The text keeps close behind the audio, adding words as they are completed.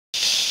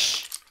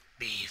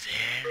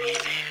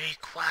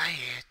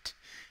quiet.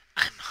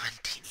 I'm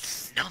hunting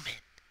snowmen.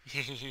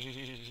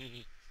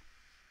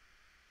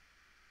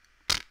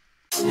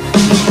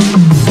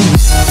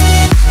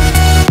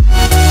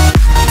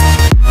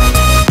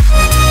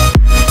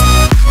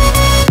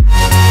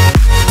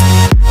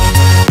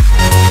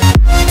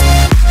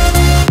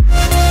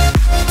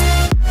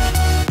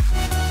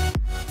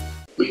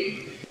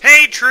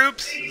 Hey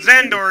troops,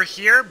 Xendor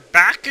here,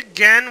 back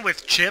again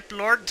with Chip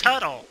Lord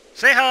Tuttle.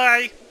 Say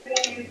hi!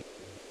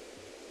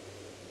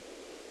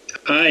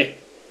 Hi.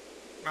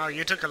 Wow,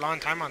 you took a long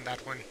time on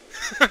that one.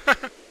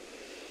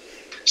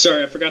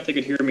 Sorry, I forgot they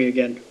could hear me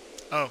again.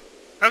 Oh,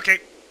 okay.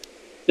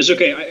 It's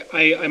okay,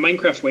 I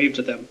Minecraft waved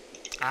at them.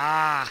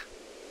 Ah,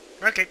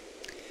 okay.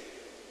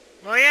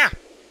 Well, yeah.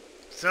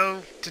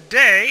 So,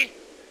 today,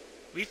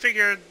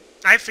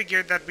 I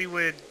figured that we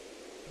would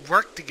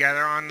work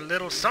together on a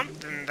little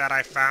something that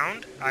I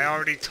found. I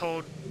already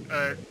told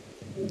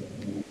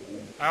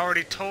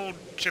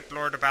Chip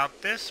Lord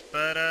about this,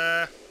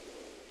 but,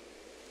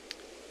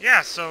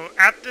 yeah, so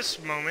at this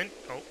moment,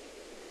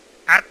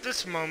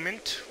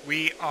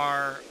 we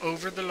are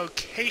over the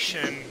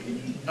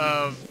location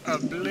of a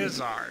Blizz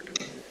Ard.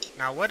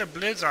 Now, what a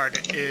Blizz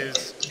Ard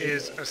is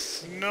a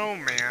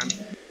snowman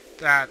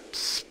a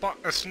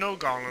snow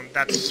golem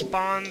that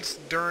spawns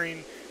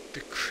during the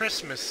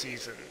Christmas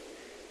season.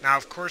 Now,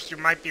 of course, you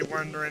might be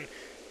wondering,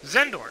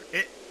 Xendor,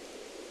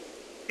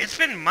 it's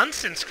been months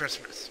since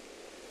Christmas.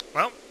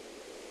 Well,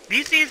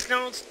 these things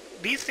don't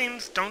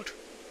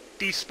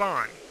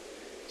despawn.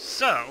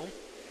 So,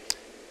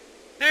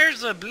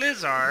 there's a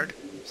Blizz Ard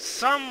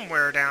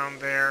somewhere down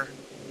there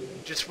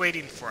just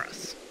waiting for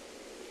us.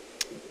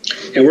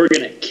 And we're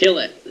gonna kill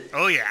it.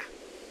 Oh yeah.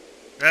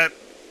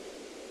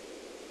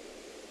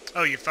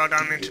 Oh, you fell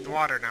down into the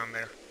water down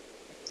there.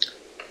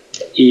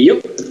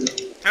 Yep.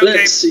 Okay.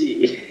 Let's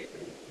see.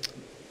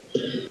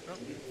 Oh,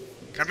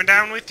 coming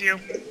down with you.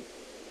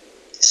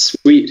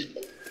 Sweet.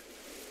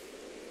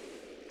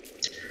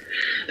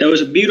 That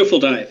was a beautiful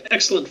dive.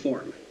 Excellent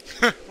form.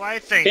 Why,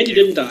 thank you. And you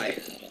didn't die.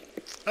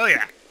 Oh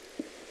yeah.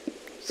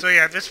 So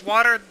yeah, this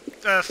water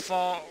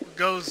fall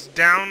goes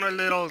down a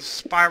little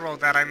spiral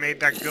that I made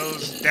that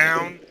goes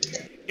down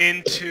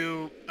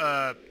into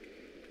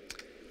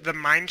the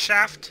mine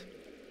shaft.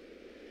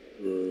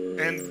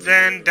 And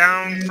then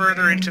down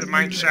further into the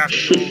mine shaft,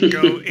 you'll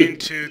go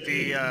into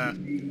the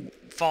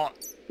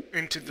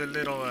into the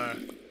little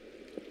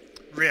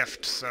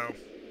rift. So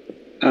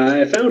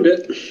I found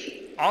it.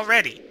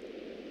 Already.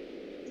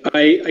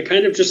 I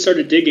kind of just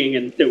started digging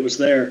and it was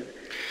there.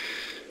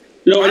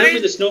 No, I don't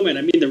mean the snowman,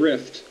 I mean the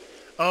rift.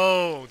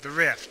 Oh, the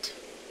rift.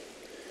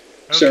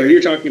 Okay. Sorry,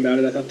 you're talking about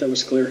it. I thought that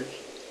was clear.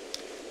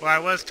 Well, I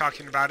was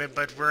talking about it,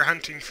 but we're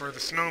hunting for the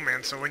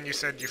snowman, so when you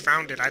said you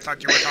found it, I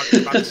thought you were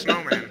talking about the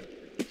snowman.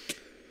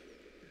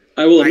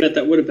 I will admit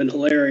that would have been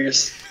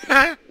hilarious.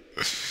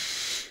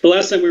 The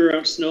last time we were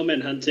out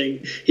snowman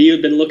hunting, he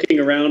had been looking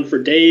around for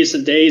days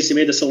and days. He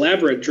made this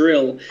elaborate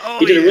drill. Oh,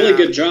 he did a really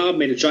good job,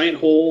 made a giant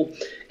hole,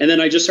 and then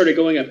I just started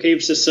going up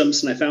cave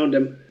systems and I found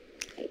him.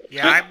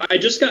 Yeah, I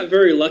just got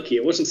very lucky.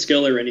 It wasn't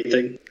skill or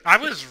anything. I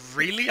was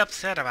really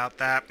upset about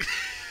that.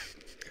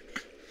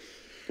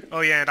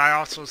 Oh yeah, and I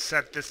also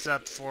set this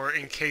up for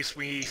in case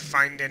we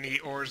find any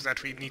ores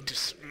that we need to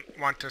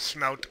want to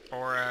smelt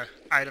or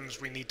items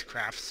we need to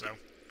craft. So.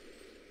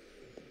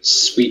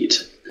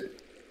 Sweet.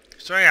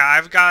 So yeah,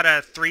 I've got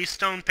 3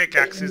 stone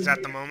pickaxes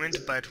at the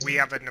moment, but we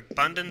have an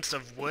abundance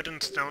of wood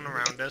and stone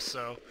around us,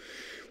 so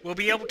we'll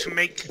be able to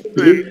make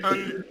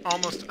an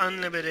almost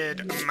unlimited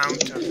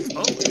amount of...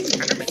 Oh,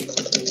 Enderman.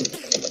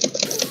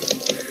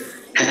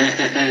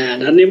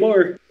 Not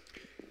anymore.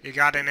 You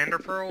got an ender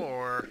pearl,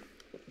 or...?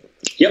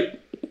 Yep.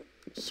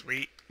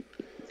 Sweet.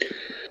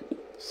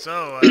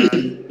 So,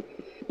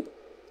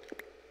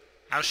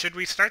 how should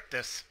we start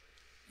this?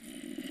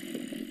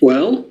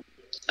 Well,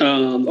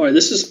 alright,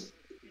 this is...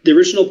 The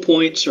original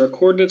points or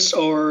coordinates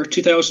are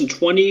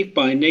 2020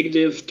 by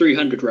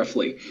 -300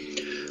 roughly,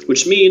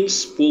 which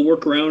means we'll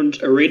work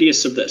around a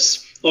radius of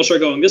this. I'll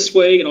start going this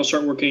way, and I'll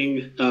start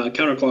working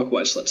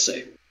counterclockwise, let's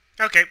say.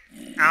 Okay,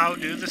 I'll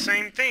do the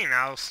same thing.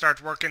 I'll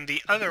start working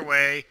the other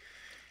way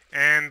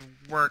and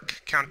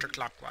work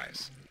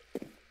counterclockwise.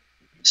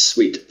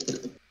 Sweet.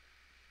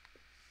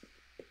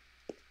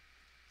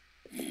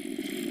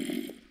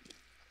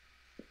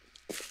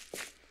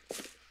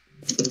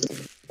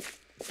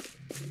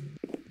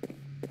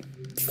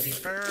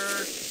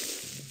 Creeper.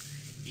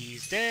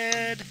 He's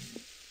dead.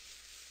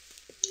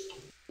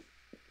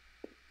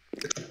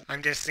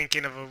 I'm just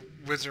thinking of a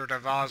Wizard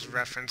of Oz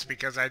reference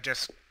because I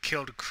just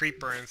killed a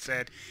creeper and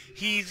said,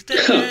 he's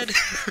dead!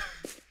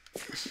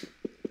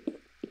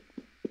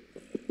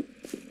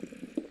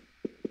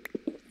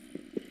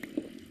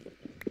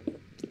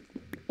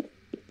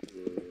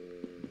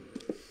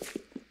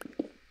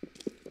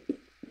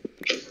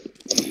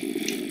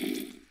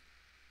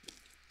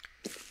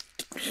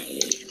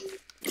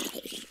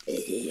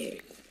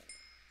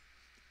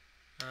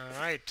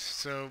 Alright,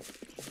 so...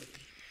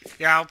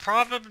 yeah, I'll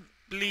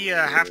probably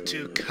have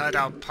to cut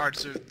out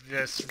parts of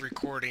this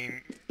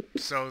recording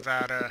so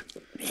that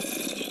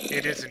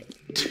it isn't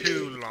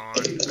too long.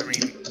 I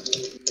mean,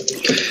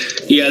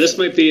 Yeah, this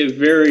might be a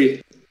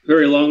very,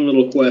 very long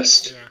little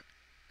quest. yeah.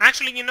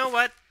 Actually, you know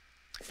what?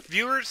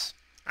 Viewers,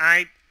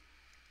 I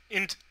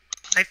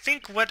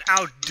think what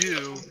I'll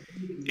do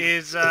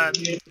is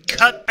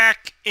cut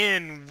back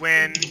in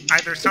when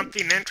either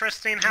something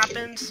interesting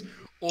happens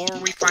or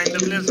we find the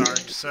Blizz Ard.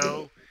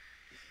 So,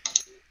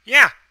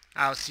 yeah,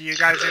 I'll see you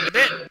guys in a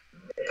bit.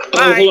 Oh,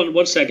 Bye. hold on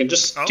 1 second,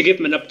 just Oh. to give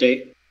him an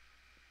update.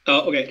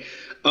 Okay.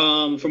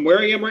 From where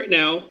I am right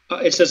now,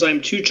 it says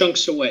I'm 2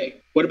 chunks away.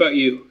 What about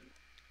you?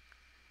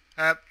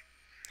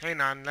 Hang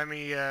on, let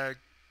me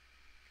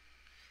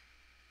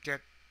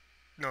get...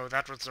 No,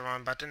 that was the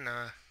wrong button.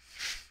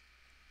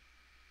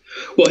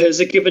 Well, has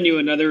it given you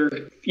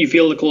another "you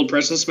feel the cold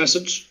presence"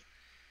 message?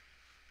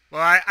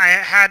 Well, I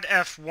had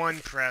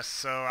F1 pressed,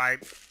 so I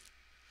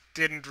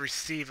didn't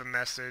receive a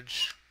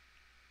message.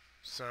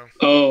 So.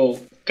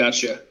 Oh,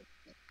 gotcha.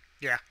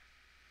 Yeah.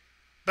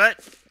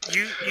 But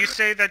you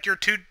say that you're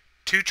two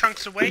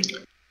chunks away?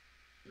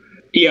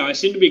 Yeah, I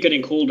seem to be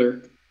getting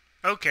colder.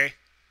 Okay.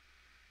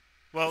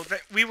 Well,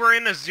 we were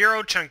in a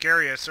 0 chunk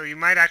area, so you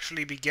might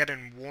actually be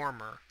getting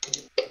warmer.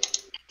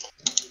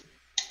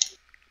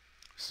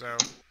 So,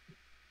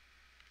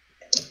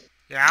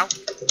 yeah.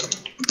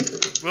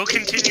 We'll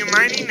continue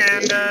mining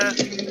and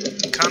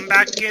come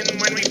back in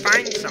when we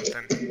find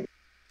something.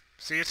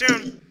 See you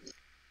soon.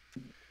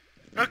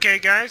 Okay,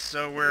 guys,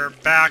 so we're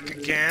back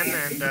again,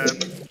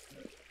 and,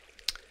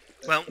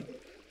 well,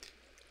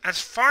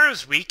 as far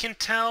as we can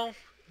tell,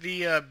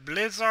 the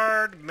Blizz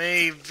Ard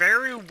may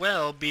very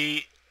well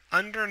be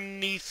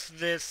underneath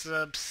this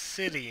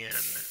obsidian.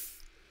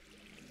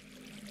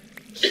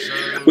 So...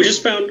 We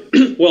just found,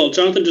 well,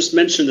 Jonathan just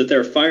mentioned that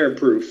they're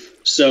fireproof,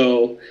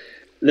 so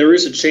there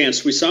is a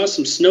chance. We saw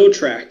some snow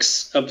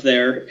tracks up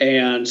there,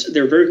 and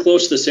they're very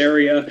close to this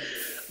area,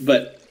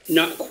 but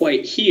not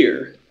quite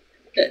here.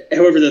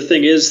 However, the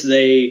thing is,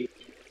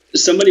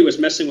 somebody was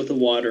messing with the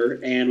water,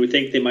 and we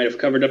think they might have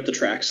covered up the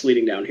tracks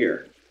leading down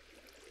here.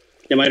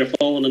 They might have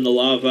fallen in the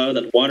lava,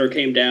 then water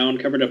came down,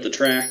 covered up the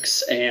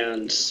tracks,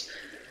 and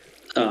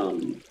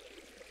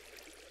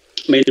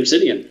made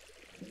obsidian.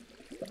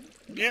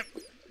 Yep.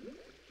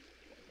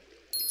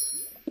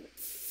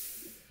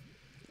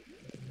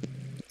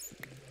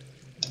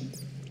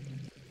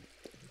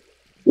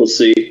 We'll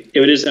see. If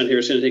it is down here,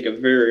 it's going to take a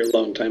very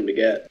long time to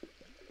get.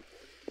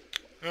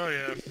 Oh,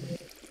 yeah.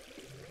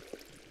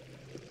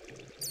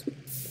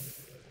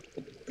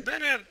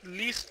 But at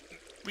least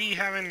we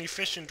have an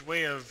efficient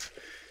way of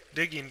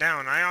digging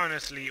down. I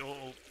honestly...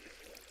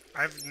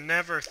 I've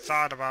never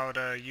thought about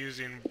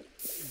using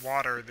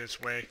water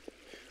this way.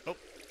 Oh.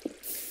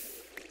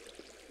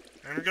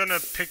 I'm gonna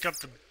pick up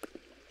the...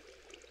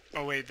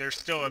 Oh wait, there's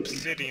still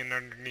obsidian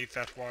underneath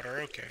that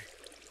water. Okay.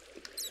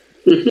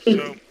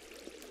 So,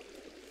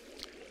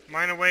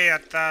 mine away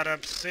at that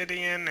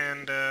obsidian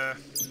and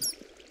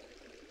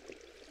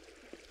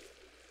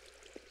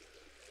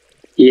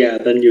Yeah,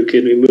 then you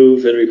can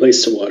remove and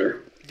replace the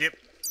water. Yep.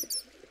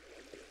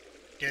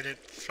 Get it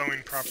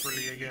flowing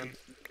properly again.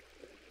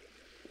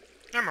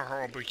 I'm a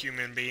horrible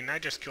human being. I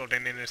just killed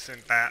an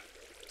innocent bat.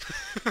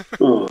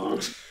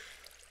 Aww.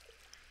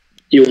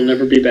 You will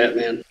never be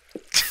Batman.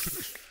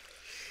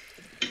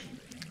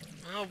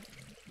 Well,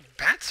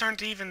 bats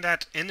aren't even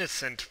that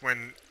innocent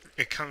when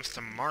it comes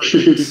to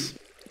markets.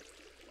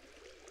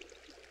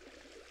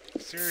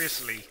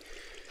 Seriously.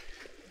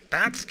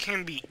 Bats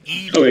can be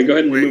evil Okay, go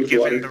ahead and remove the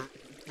water.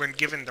 when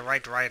given the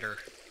right rider.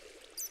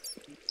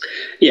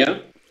 Yeah.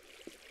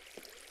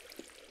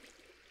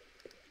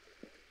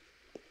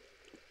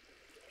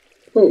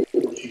 Oh.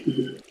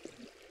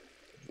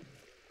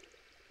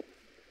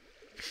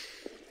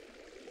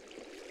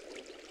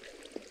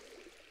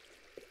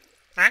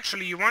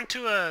 Actually, you want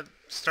to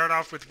start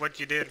off with what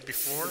you did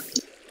before?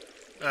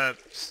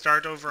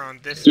 Start over on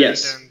this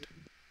Yes. end and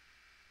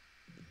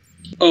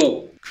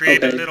Oh.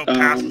 create okay. a little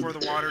path for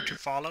the water to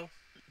follow.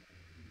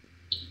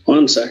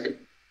 1 second.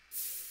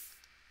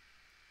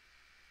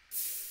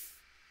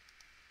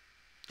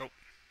 Oh,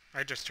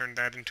 I just turned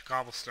that into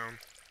cobblestone.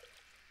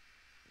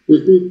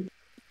 Mm-hmm.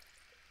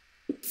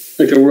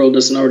 Like the world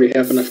doesn't already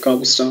have enough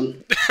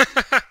cobblestone.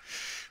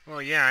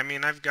 Well, yeah, I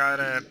mean, I've got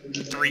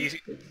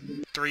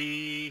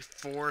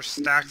 4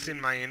 stacks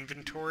in my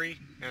inventory,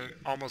 and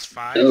almost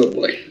 5. Oh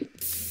boy.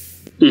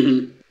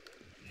 Mm-hmm.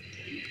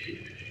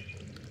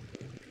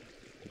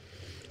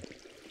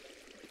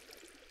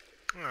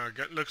 Oh,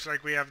 looks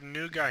like we have a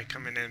new guy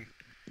coming in.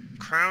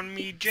 Crown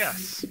me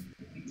Jess.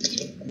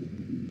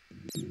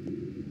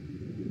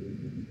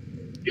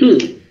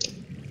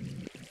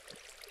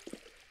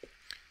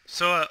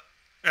 So,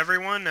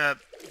 everyone,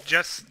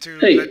 just to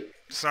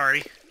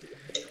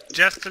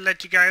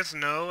let you guys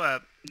know,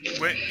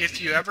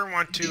 if you ever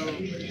want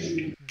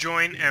to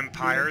join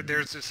Empire,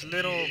 there's this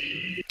little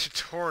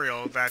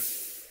tutorial that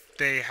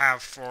they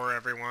have for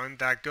everyone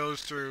that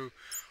goes through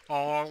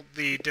all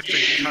the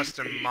different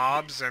custom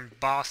mobs and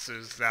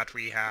bosses that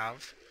we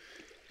have,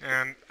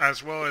 and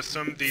as well as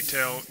some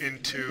detail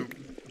into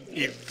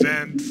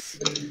events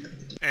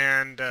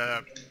and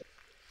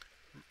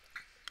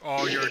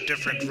all your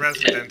different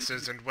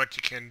residences and what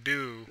you can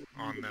do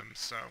on them.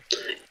 So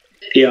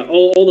Yeah,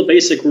 all the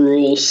basic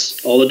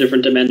rules, all the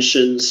different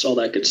dimensions, all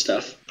that good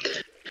stuff.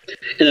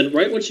 And then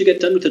right once you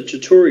get done with the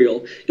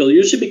tutorial, you'll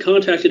usually be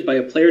contacted by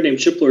a player named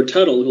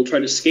Tuttle who'll try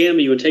to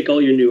scam you and take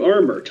all your new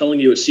armor, telling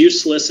you it's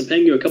useless and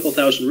paying you a couple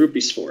thousand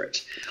rupees for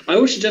it. I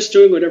would suggest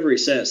doing whatever he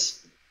says.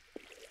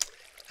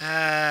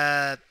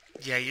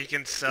 yeah, you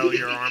can sell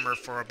your armor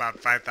for about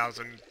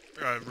 5,000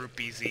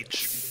 rupees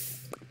each.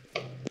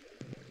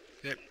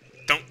 Yeah,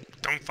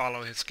 don't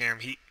follow his scam.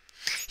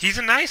 He's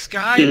a nice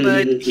guy,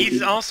 but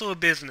he's also a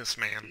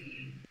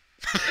businessman.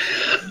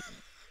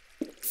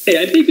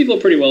 Hey, I pay people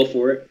pretty well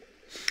for it.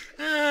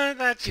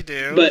 That you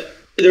do. But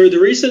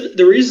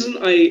the reason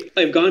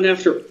I've gone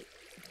after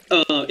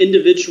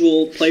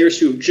individual players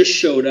who have just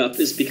showed up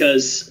is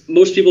because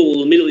most people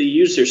will immediately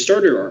use their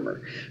starter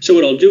armor. So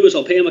what I'll do is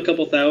I'll pay them a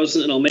couple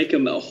thousand and I'll make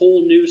them a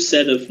whole new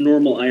set of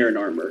normal iron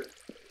armor.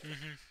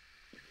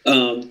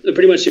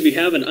 Pretty much if you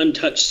have an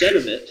untouched set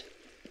of it.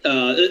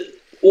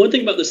 One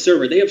thing about the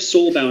server, they have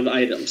soulbound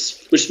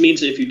items, which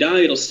means that if you die,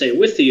 it'll stay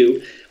with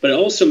you, but it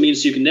also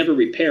means you can never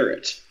repair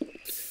it.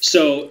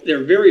 So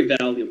they're very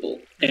valuable,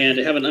 and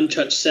to have an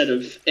untouched set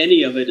of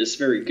any of it is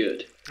very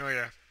good. Oh,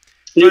 yeah.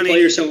 New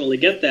players don't really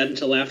get that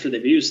until after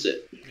they've used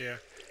it. Yeah.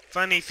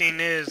 Funny thing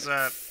is,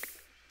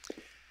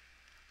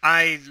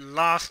 I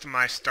lost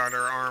my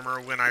starter armor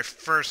when I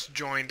first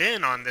joined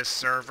in on this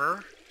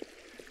server.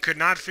 Could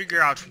not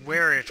figure out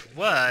where it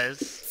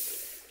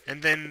was.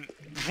 And then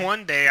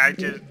one day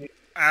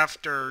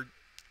after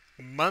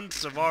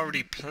months of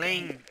already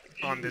playing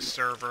on this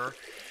server,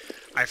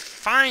 I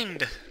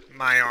find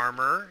my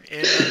armor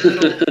in a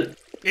little,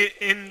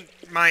 in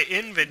my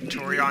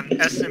inventory on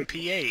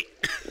SMP8.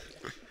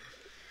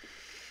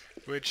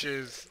 Which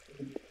is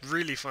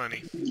really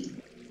funny.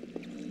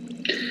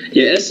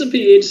 Yeah,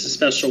 SMP8 is a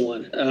special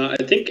one. I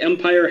think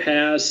Empire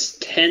has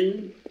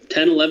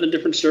 11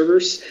 different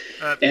servers,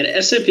 and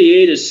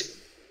SMP8 is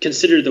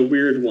considered the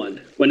weird one.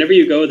 Whenever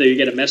you go there, you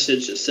get a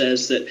message that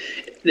says that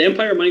the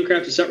Empire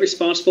Minecraft is not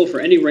responsible for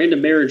any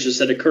random marriages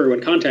that occur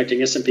when contacting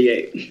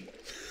SMP8.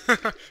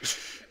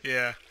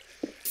 Yeah.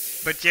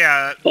 But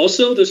yeah.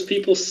 Also, those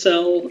people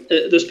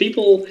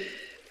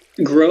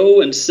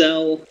grow and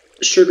sell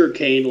sugar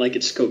cane like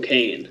it's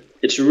cocaine.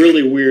 It's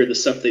really weird the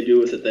stuff they do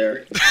with it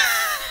there.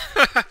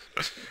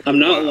 I'm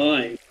not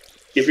lying.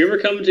 If you ever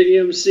come to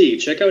EMC,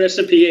 check out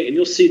SMP8 and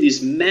you'll see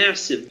these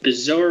massive,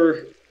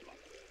 bizarre,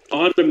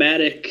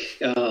 automatic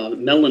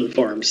melon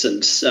farms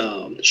and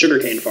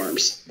sugarcane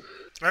farms.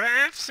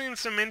 I've seen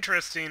some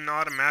interesting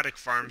automatic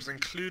farms,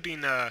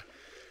 including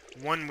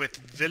one with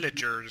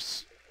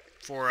villagers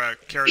for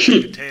carrots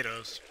and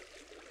potatoes.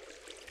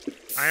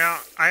 I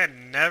had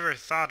never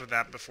thought of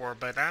that before,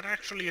 but that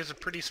actually is a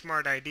pretty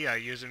smart idea,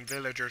 using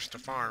villagers to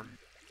farm.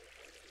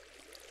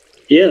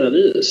 Yeah, that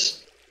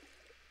is.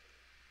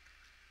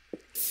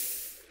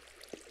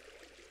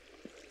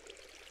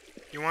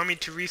 You want me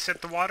to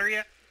reset the water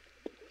yet?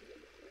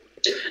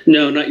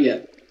 No, not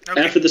yet.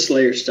 Okay. After this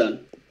layer's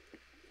done.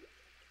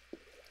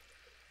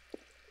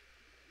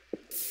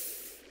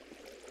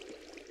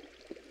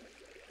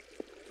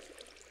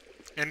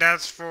 And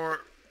as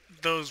for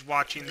those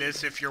watching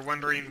this, if you're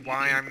wondering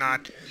why I'm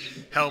not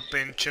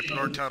helping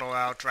Tuttle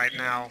out right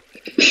now,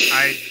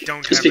 I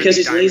don't have any diamonds. It's because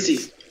he's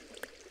lazy.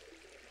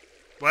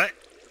 What?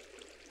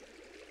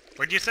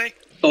 What'd you say?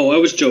 Oh, I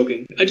was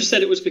joking. I just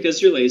said it was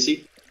because you're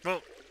lazy.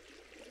 Well,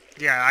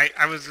 yeah,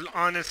 I was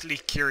honestly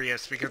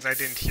curious because I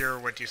didn't hear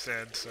what you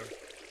said, so...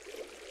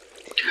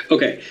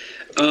 Okay,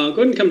 go ahead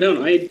and come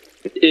down. In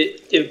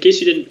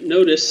case you didn't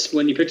notice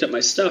when you picked up my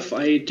stuff,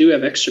 I do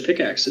have extra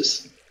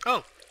pickaxes.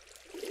 Oh.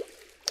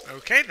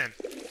 Okay, then.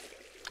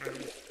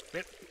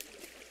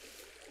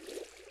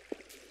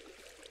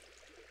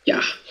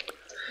 Yeah.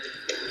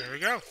 There we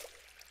go.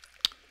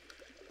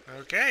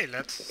 Okay,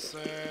 let's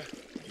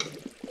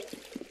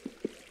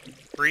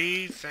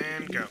breathe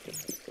and go.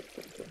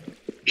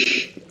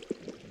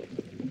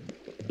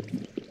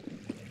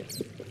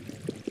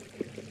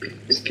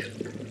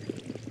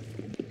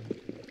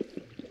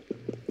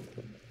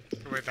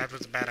 Oh, wait, that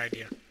was a bad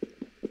idea.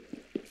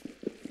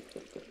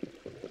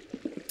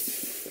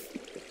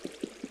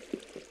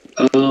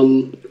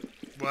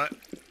 What?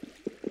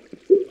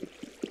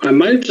 I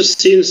might have just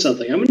seen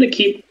something. I'm going to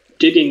keep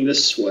digging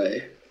this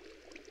way.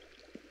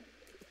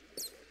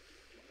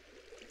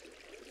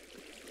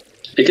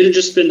 It could have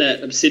just been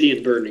that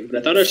obsidian burning, but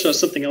I thought I saw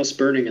something else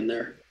burning in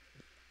there.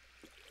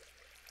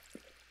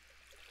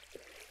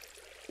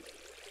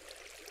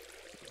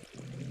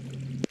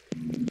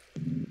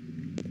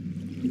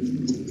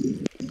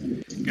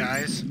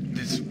 Guys,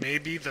 this may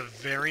be the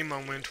very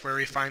moment where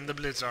we find the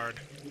Blizz Ard.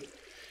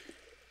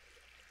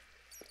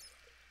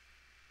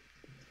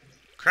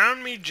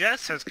 Crown Me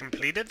Jess has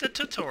completed the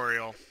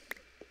tutorial.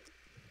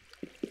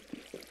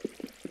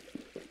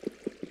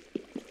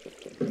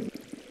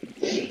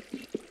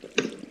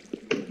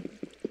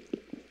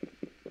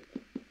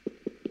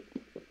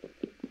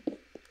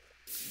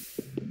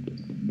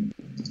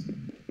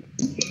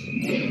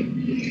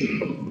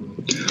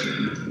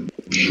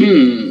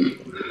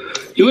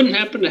 You wouldn't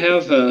happen to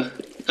have a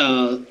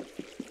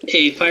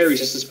fire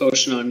resistance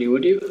potion on you,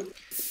 would you?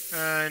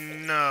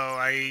 No,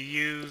 I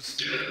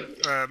used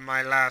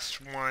my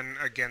last one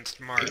against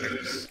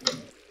martyrs.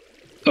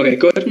 Okay,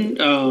 go ahead and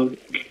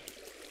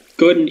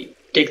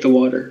take the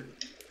water.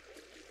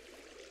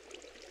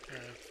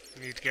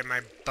 Need to get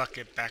my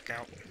bucket back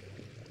out.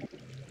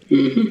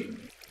 Mm-hmm.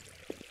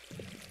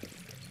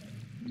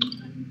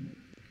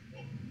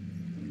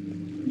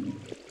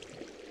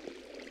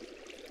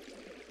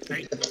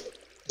 Hey.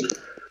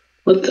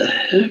 What the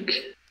heck?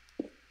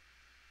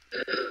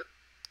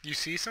 You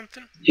see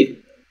something?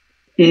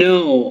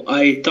 No,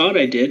 I thought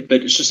I did,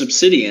 but it's just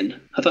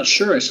obsidian. I thought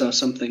sure I saw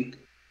something.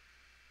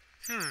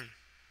 I'm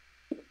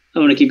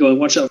gonna keep going.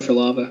 Watch out for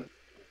lava.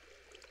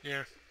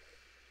 Yeah.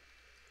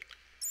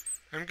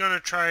 I'm gonna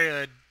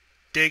try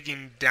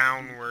digging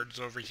downwards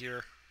over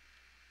here.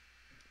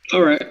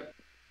 Alright.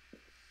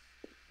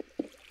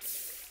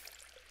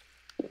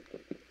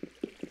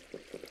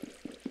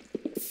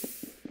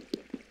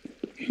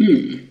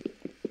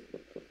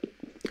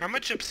 How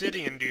much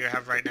obsidian do you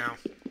have right now?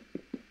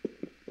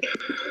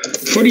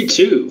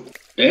 42.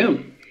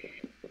 Damn.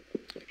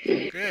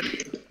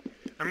 Good.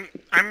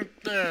 I'm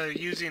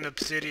using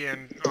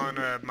obsidian on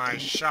my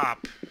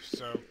shop,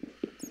 so.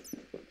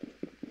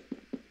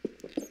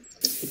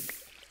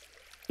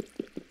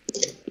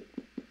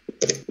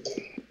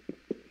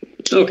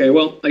 Okay,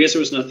 well, I guess it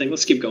was nothing.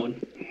 Let's keep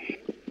going.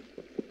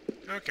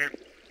 Okay.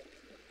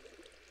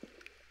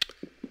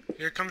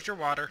 Here comes your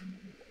water.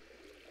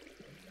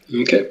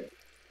 Okay.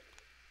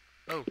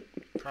 Oh,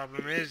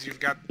 problem is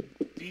you've got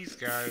these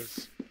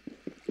guys.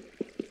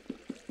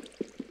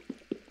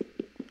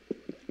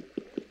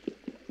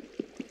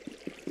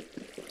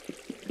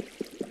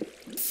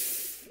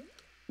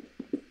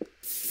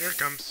 Here it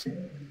comes.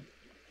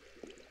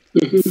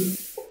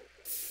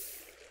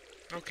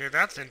 Okay,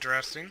 that's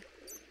interesting.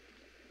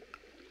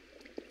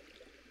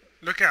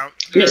 Look out.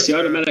 Yes, the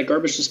automatic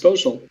garbage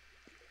disposal.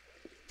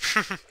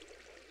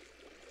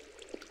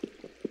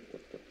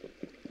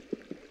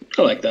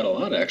 I like that a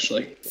lot,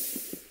 actually.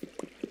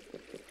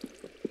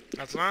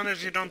 As long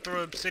as you don't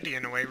throw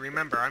obsidian away,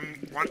 remember,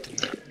 I'm wanting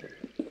that.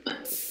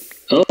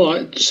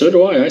 Oh, so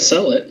do I. I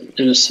sell it,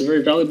 and it's a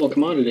very valuable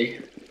commodity.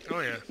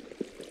 Oh, yeah.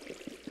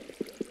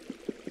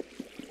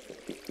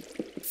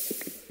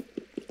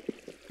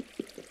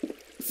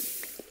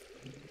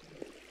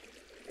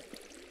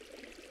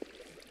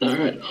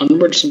 Alright,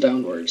 onwards and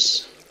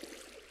downwards.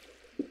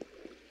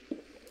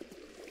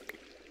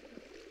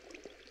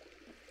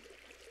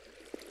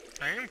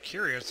 I am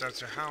curious as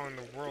to how in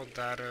the world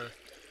that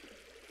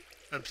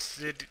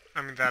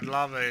that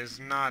lava is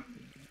not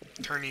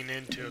turning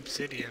into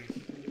obsidian.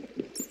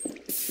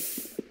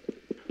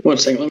 One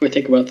second, let me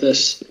think about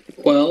this.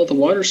 Well, the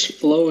water's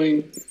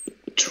flowing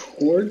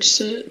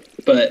towards it,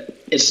 but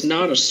it's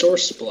not a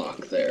source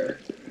block there.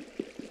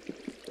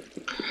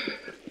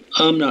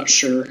 I'm not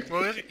sure.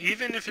 Well,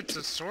 even if it's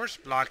a source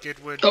block,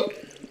 it would... Oh!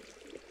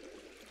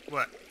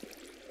 What?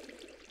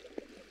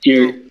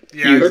 You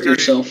hurt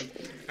yourself.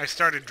 I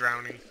started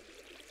drowning.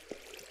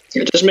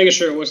 Yeah, just making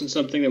sure it wasn't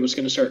something that was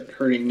going to start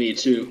hurting me,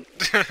 too.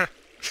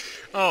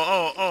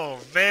 Oh,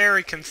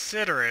 very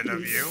considerate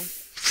of you.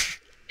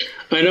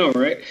 I know,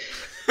 right?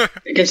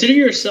 Consider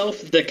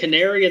yourself the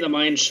canary in the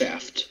mine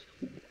shaft.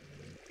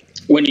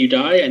 When you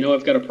die, I know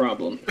I've got a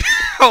problem.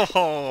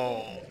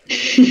 Oh!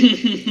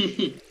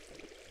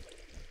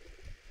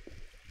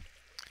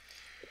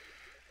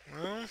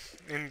 Well,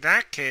 in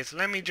that case,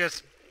 let me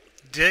just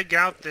dig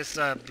out this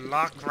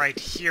block right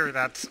here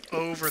that's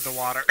over the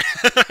water.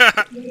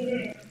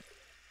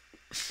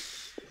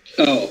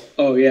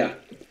 Oh, yeah.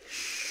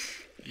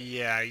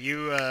 Yeah,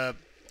 you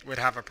would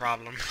have a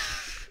problem.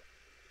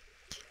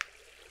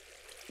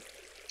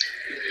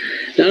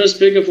 Not as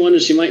big of one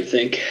as you might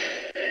think.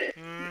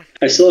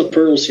 I still have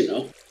pearls, you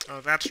know.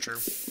 Oh, that's true.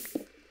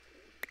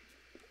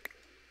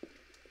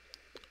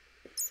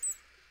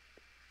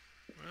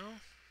 Well...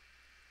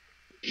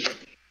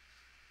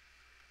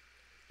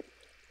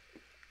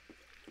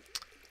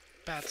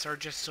 Bats are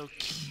just so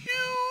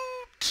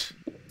cute!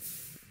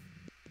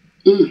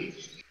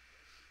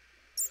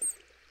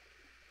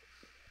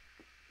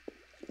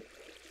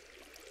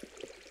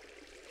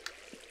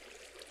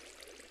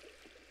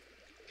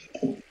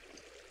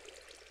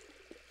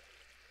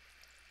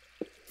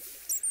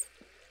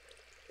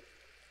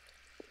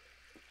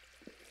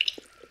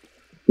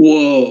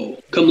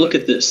 Whoa, come look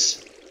at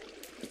this.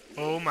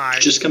 Oh my.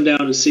 Just come down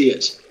and see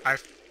it.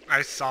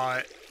 I saw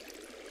it.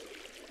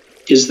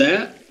 Is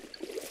that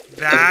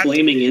a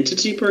flaming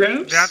entity,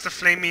 perhaps? That's a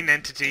flaming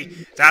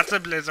entity. That's a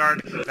Blizz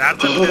Ard.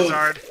 That's a Blizz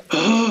Ard.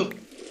 Oh,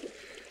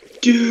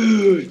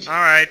 dude.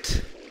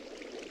 Alright.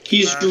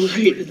 He's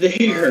right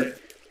there.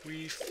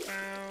 We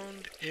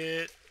found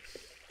it.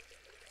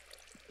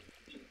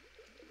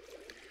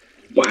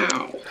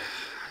 Wow.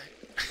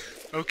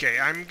 Okay,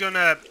 I'm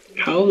gonna...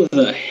 How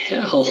the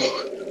hell?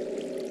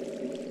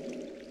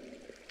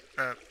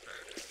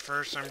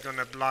 First I'm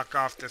gonna block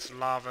off this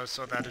lava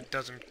so that it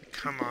doesn't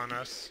come on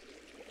us.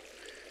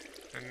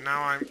 And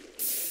now I'm...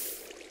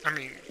 I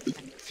mean,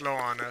 flow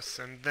on us,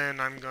 and then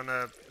I'm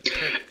gonna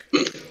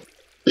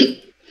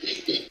pick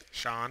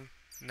Sean.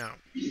 No.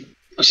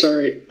 I'm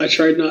sorry, I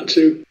tried not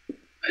to.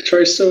 I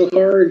tried so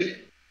hard.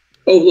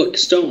 Oh, look,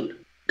 stone.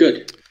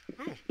 Good.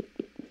 Oh,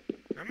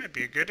 that might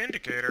be a good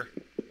indicator.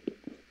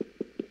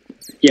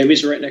 Yeah, it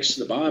means we're right next to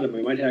the bottom.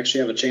 We might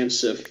actually have a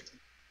chance of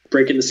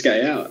breaking this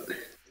guy out.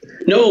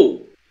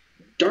 No!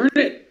 Darn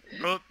it!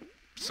 Oh,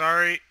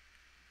 sorry.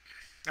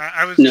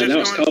 I was No, just now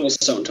going... it's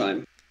cobblestone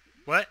time.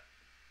 What?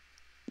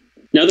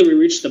 Now that we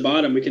reached the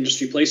bottom, we can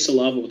just replace the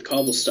lava with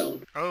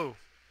cobblestone. Oh,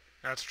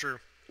 that's true.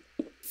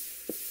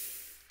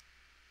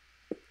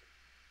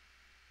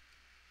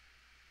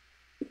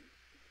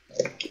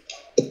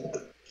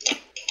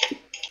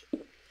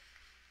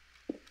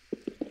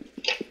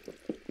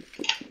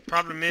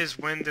 Problem is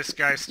when this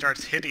guy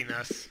starts hitting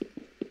us.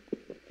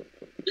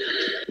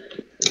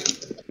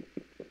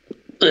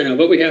 I know,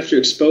 but we have to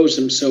expose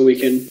him so we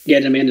can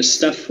get him and his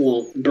stuff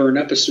won't burn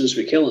up as soon as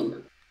we kill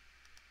him.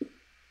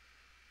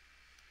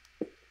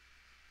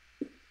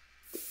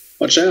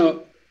 Watch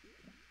out.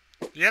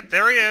 Yep,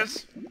 there he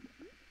is.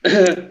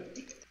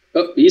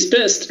 Oh, he's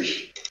pissed.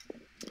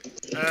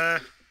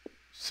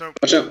 So...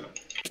 Watch out.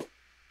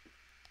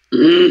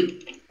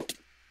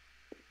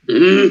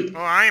 Oh,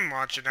 I'm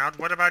watching out.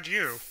 What about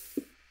you?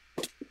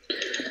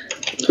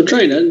 I'm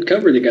trying to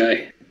uncover the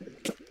guy.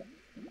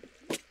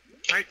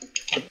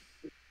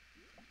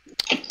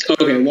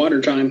 Okay,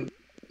 water time.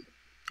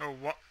 Oh,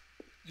 what?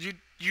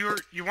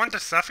 You want to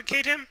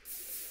suffocate him?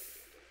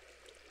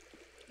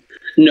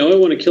 No, I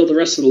want to kill the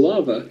rest of the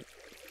lava.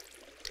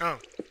 Oh.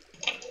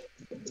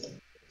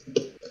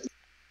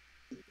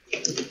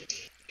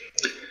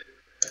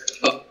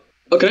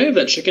 Oh, can I have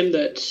that chicken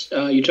that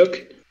you took?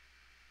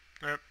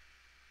 Yep.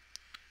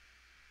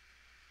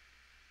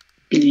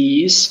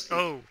 Please.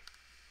 Oh.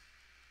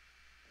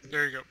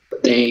 There you go.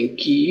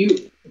 Thank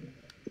you.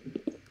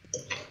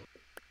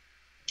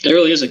 That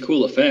really is a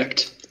cool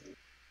effect.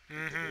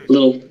 Mm-hmm.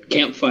 Little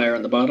campfire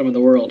on the bottom of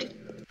the world.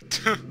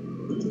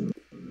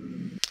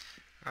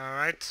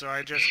 Alright, so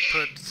I just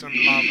put some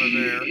lava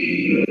there.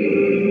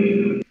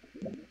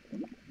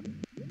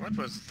 What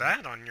was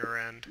that on your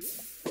end?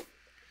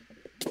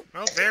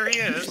 Well, there he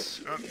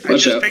is. Oh, I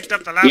just picked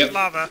up the last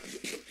lava.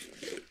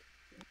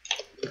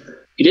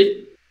 You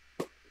did?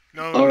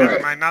 No, all never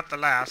right. mind, not the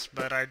last,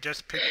 but I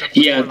just picked up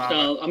the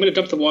lava. I'm going to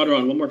dump the water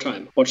on one more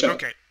time. Watch out.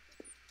 Okay.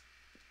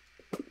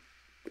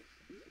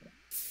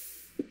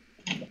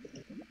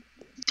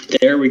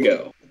 There we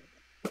go.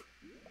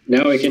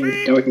 Now we can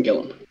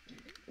kill him.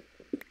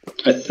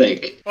 I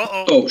think.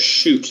 Uh-oh. Oh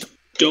shoot.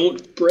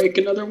 Don't break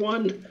another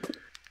one.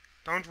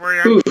 Don't worry,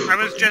 I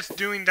was just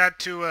doing that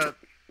to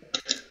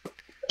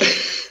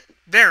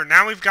There,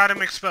 now we've got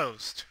him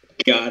exposed.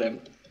 Got him.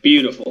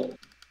 Beautiful.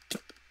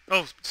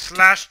 Oh,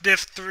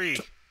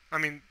 /diff3. I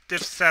mean,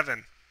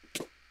 diff7.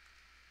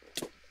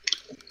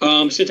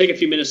 It's gonna take a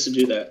few minutes to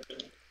do that.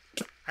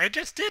 I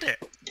just did it.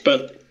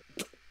 But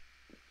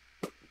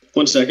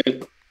 1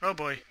 second. Oh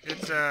boy,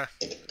 it's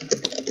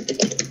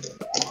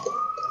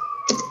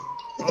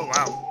Oh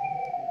wow.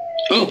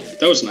 Oh,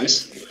 that was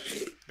nice.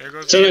 There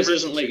goes Sometimes it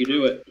doesn't let you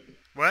do it.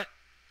 What?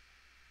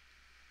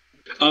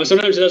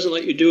 Sometimes it doesn't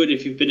let you do it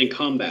if you've been in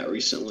combat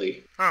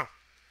recently. Oh.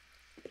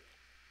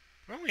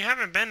 Well, we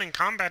haven't been in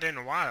combat in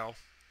a while.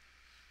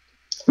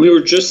 We were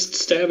just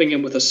stabbing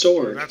him with a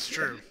sword. That's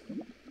true.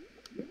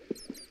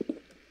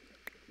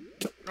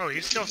 Oh,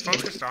 he's still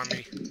focused on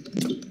me.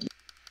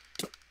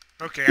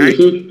 Okay,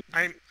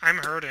 I'm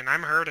hurting.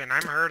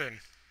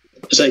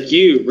 It's like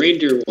you,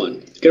 reindeer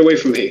one. Get away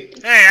from me.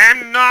 Hey,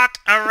 I'm not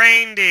a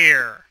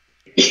reindeer.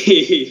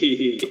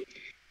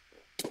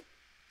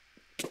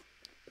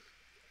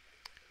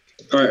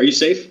 Alright, are you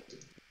safe?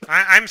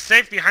 I'm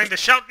safe behind the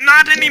shelf.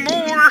 Not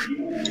anymore!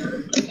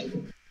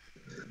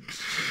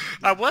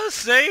 I was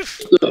safe.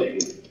 No.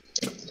 It's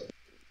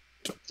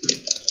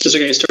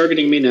okay, it's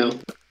targeting me now.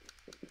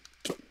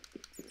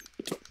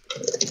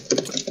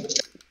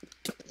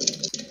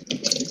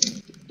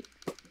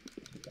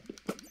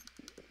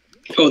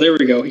 Oh, there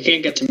we go. He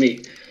can't get to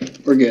me.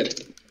 We're good.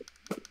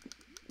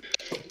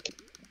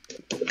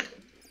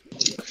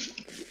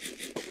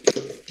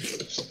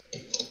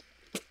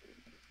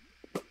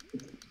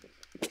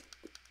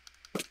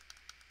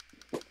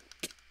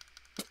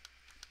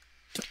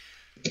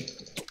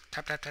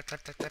 Tap, tap, tap,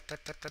 tap, tap, tap,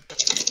 tap, tap, tap, tap.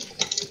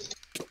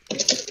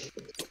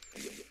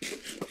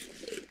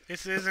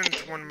 This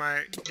isn't one of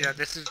my... Yeah,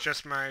 this is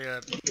just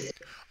my...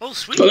 Oh,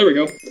 sweet! Oh, there we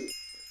go.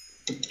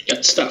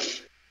 Got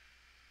stuff.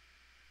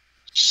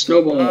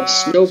 Snowball,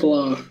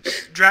 snowblock.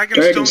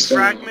 Dragonstone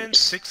fragments,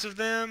 6 of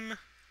them.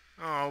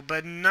 Oh,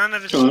 but none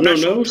of the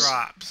special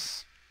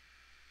drops.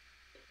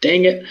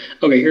 Dang it.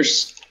 Okay,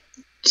 here's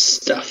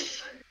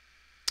stuff.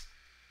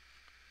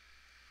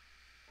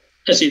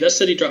 I see, that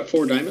said he dropped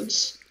 4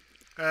 diamonds.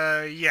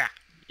 Yeah.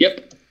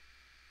 Yep.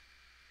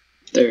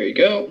 There you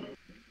go.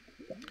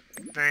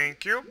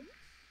 Thank you.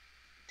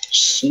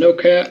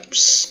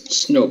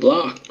 Snowcaps,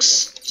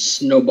 snowblocks,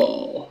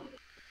 snowball.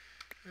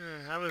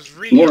 I was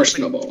really more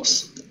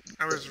snowballs.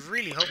 I was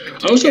really hoping I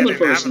to was get hoping an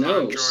for his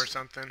avalanche nose. or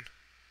something.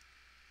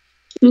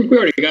 We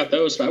already got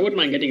those, but I wouldn't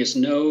mind getting his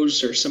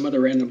nose or some other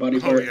random body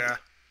Oh part. yeah.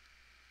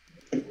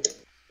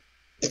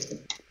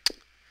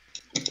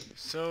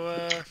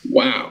 So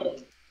Wow.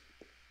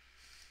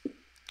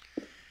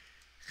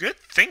 good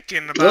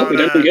thinking Well, about we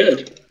done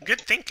good.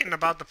 good thinking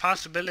about the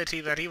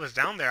possibility that he was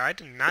down there. I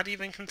did not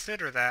even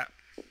consider that.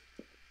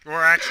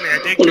 Or actually, I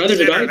did Well, neither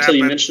did consider I that, until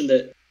you but mentioned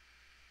that.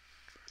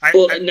 I,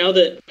 Well, I now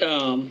that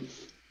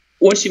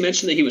once you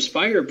mentioned that he was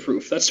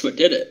fireproof, that's what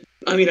did it.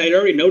 I mean, I'd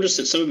already noticed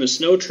that some of his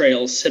snow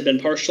trails had been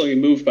partially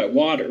removed by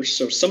water,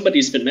 so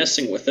somebody's been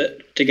messing with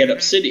it to get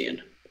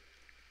obsidian.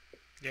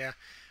 Yeah,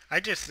 I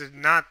just did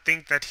not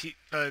think that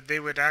they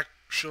would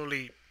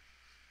actually.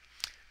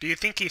 Do you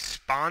think he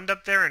spawned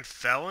up there and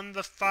fell in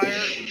the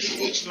fire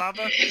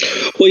lava?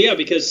 Well, yeah,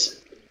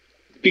 because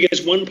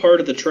one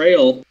part of the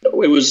trail,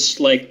 it was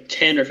like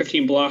 10 or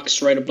 15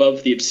 blocks right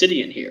above the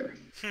obsidian here.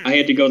 I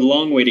had to go the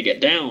long way to get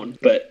down,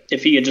 but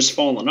if he had just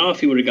fallen off,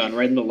 he would have gone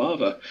right in the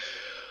lava.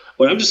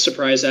 What I'm just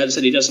surprised at is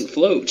that he doesn't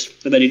float,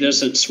 or that he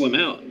doesn't swim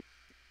out.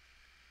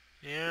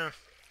 Yeah.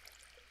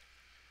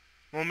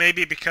 Well,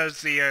 maybe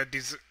because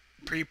these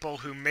people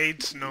who made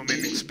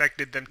snowmen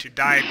expected them to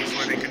die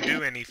before they could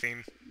do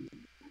anything.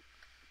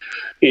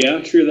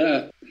 Yeah, true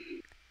that.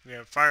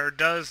 Yeah, fire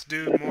does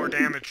do more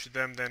damage to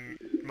them than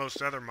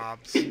most other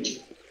mobs.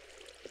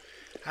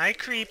 Hi,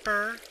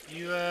 Creeper.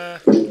 You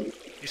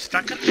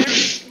stuck up there?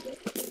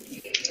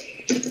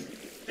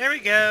 There we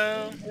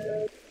go.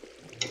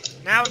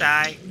 Now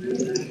die.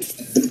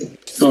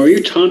 Oh, are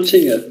you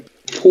taunting a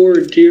poor,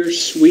 dear,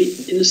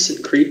 sweet,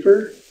 innocent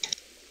creeper?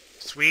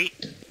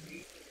 Sweet.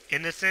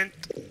 Innocent.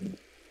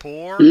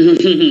 Poor.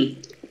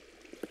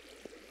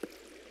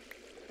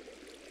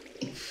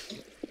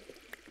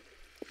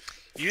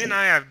 You and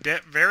I have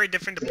very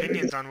different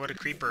opinions on what a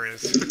creeper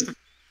is.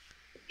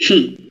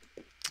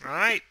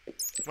 Alright.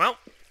 Well.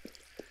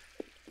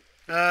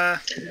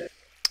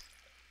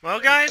 Well,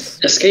 guys.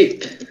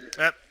 Escape.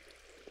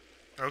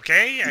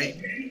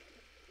 Okay,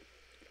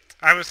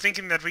 I was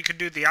thinking that we could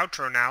do the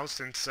outro now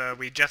since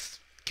we just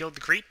killed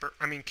the creeper.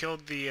 I mean,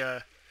 killed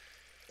the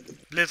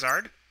Blizz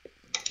Ard.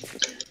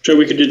 So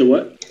we could do the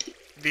what?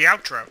 The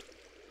outro.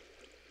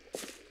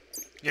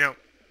 You know,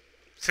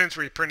 since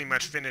we pretty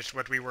much finished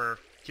what we were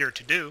here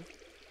to do.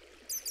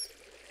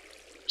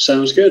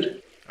 Sounds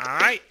good.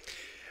 Alright.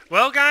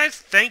 Well, guys,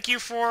 thank you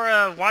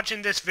for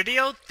watching this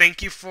video.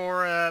 Thank you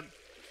for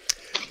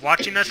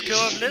watching us kill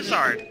a Blizz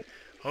Ard.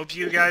 Hope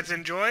you guys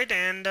enjoyed,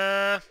 and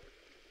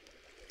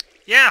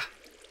yeah.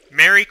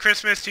 Merry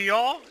Christmas to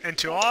y'all, and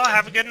to all,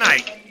 have a good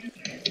night.